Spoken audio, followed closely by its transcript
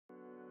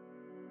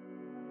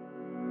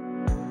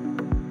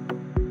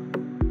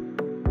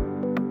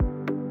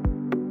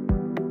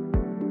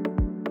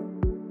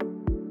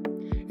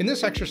In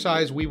this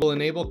exercise, we will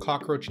enable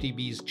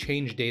CockroachDB's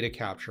change data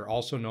capture,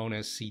 also known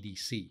as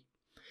CDC.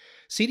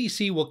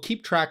 CDC will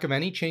keep track of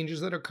any changes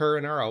that occur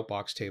in our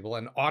Outbox table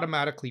and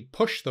automatically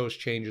push those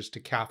changes to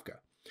Kafka.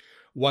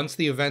 Once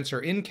the events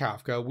are in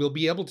Kafka, we'll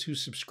be able to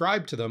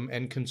subscribe to them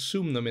and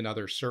consume them in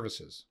other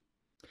services.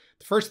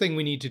 The first thing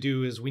we need to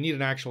do is we need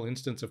an actual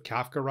instance of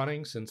Kafka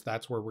running, since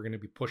that's where we're going to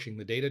be pushing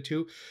the data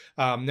to.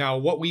 Now,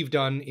 what we've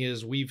done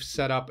is we've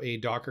set up a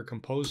Docker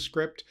Compose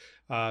script,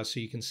 so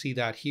you can see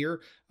that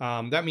here.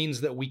 That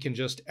means that we can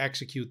just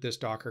execute this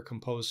Docker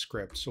Compose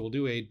script. So we'll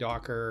do a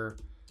Docker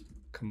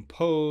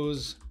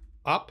Compose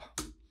up,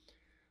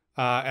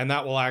 and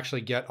that will actually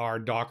get our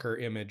Docker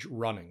image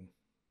running.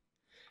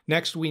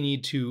 Next, we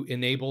need to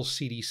enable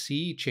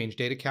CDC, change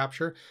data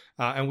capture,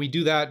 and we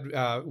do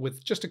that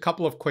with just a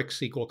couple of quick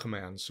SQL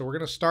commands. So we're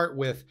going to start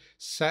with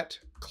set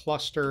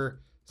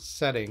cluster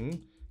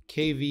setting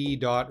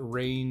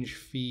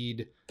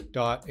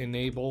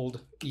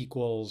kv.rangefeed.enabled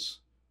equals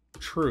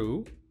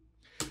true.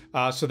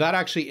 So that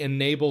actually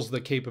enables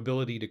the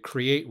capability to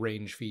create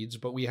range feeds,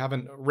 but we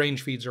haven't.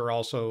 Range feeds are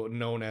also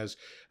known as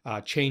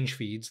change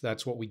feeds.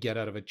 That's what we get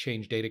out of a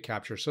change data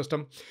capture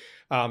system.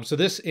 So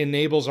this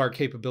enables our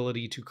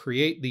capability to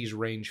create these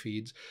range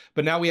feeds,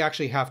 but now we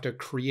actually have to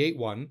create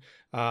one.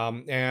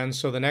 And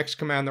so the next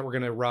command that we're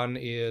going to run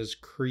is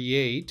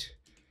create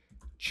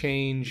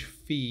change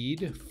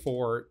feed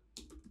for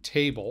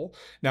table.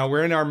 Now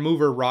we're in our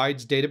mover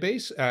rides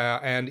database,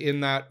 and in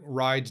that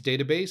rides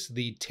database,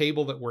 the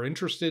table that we're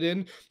interested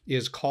in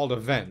is called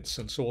events.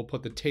 And so we'll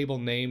put the table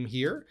name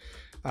here.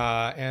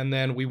 And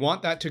then we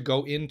want that to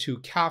go into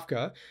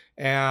Kafka.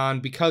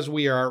 And because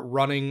we are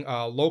running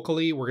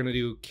locally, we're going to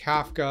do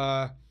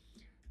Kafka :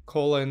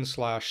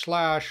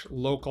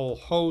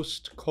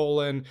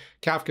 //localhost :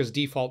 Kafka's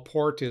default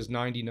port is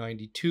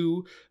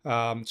 9092.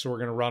 So we're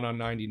going to run on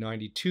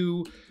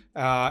 9092.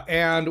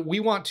 And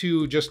we want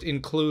to just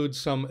include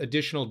some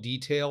additional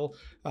detail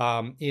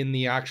in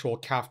the actual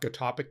Kafka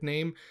topic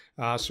name.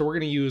 So we're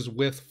going to use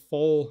with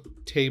full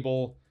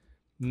table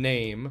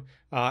name,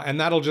 and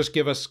that'll just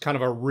give us kind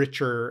of a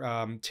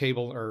richer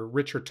table or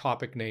richer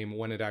topic name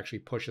when it actually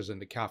pushes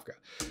into Kafka.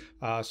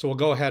 So we'll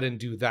go ahead and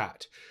do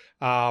that.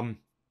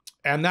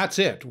 And that's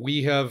it.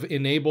 We have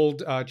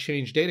enabled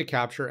change data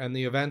capture, and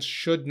the events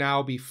should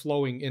now be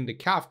flowing into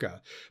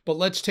Kafka. But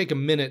let's take a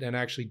minute and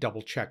actually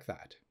double check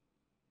that.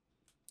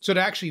 So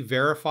to actually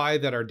verify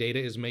that our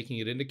data is making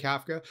it into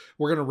Kafka,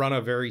 we're going to run a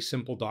very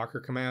simple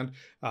Docker command.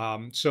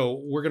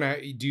 So we're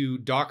going to do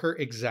docker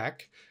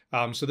exec.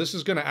 So this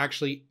is going to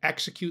actually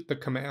execute the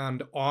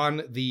command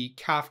on the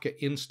Kafka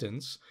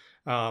instance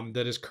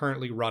that is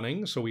currently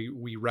running. So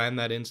we ran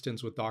that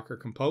instance with Docker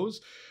Compose.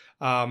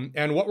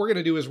 And what we're going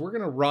to do is we're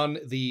going to run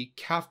the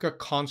Kafka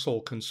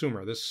console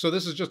consumer. So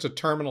this is just a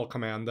terminal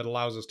command that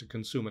allows us to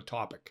consume a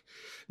topic.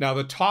 Now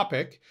the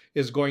topic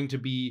is going to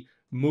be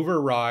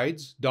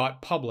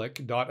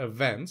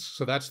moverrides.public.events.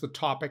 So that's the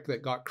topic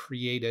that got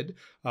created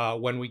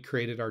when we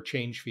created our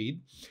change feed.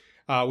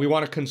 We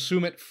want to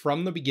consume it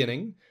from the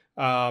beginning.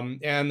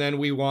 And then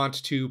we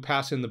want to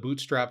pass in the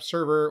Bootstrap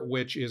server,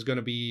 which is going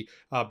to be,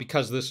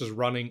 because this is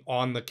running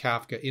on the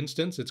Kafka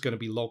instance, it's going to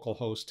be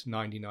localhost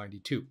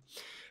 9092.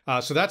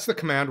 So that's the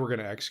command we're going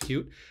to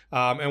execute.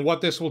 And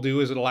what this will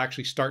do is it'll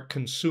actually start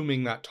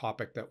consuming that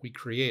topic that we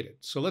created.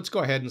 So let's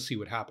go ahead and see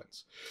what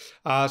happens.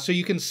 So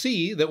you can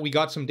see that we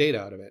got some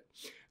data out of it.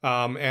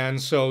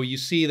 And so you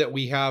see that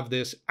we have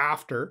this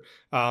after.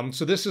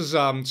 So this is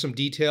some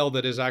detail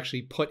that is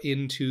actually put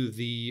into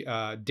the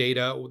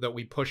data that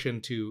we push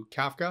into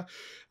Kafka.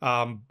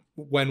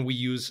 When we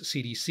use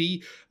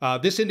CDC,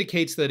 this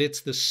indicates that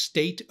it's the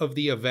state of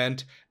the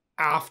event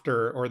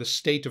after, or the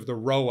state of the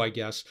row, I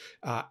guess,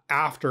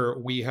 after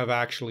we have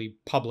actually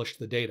published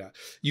the data.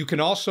 You can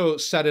also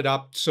set it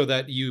up so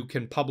that you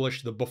can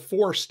publish the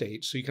before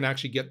state, so you can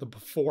actually get the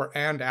before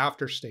and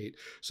after state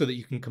so that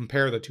you can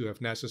compare the two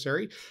if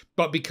necessary.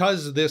 But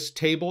because this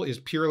table is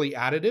purely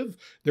additive,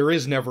 there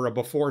is never a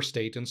before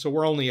state, and so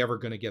we're only ever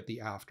going to get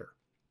the after.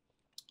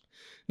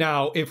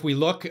 Now, if we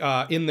look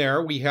in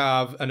there, we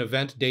have an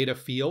event data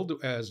field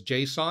as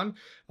JSON.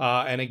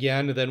 And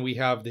again, then we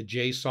have the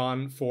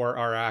JSON for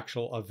our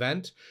actual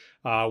event.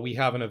 We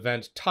have an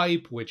event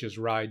type, which is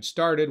ride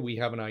started. We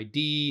have an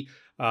ID,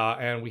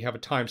 and we have a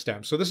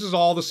timestamp. So this is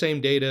all the same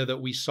data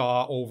that we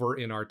saw over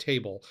in our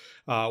table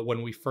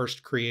when we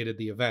first created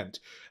the event.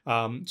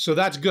 So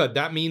that's good.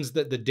 That means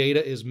that the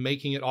data is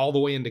making it all the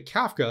way into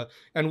Kafka,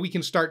 and we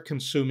can start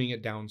consuming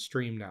it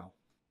downstream now.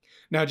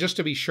 Now, just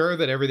to be sure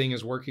that everything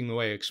is working the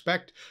way I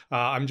expect,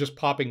 I'm just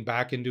popping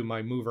back into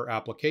my mover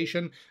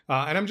application,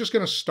 and I'm just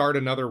going to start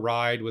another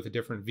ride with a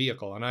different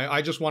vehicle. And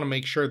I just want to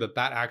make sure that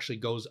that actually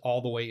goes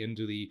all the way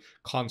into the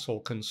console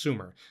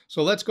consumer.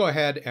 So let's go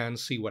ahead and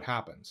see what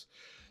happens.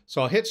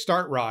 So I'll hit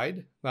start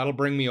ride. That'll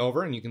bring me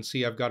over, and you can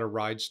see I've got a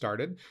ride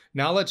started.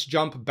 Now let's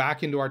jump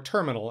back into our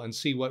terminal and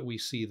see what we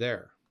see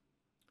there.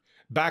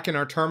 Back in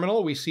our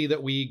terminal, we see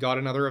that we got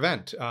another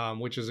event,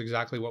 which is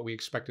exactly what we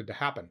expected to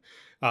happen.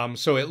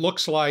 So it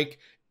looks like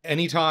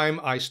anytime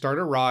I start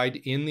a ride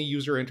in the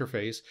user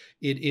interface,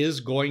 it is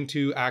going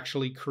to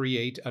actually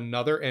create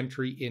another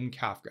entry in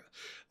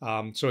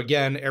Kafka. So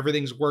again,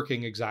 everything's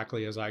working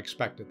exactly as I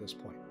expect at this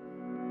point.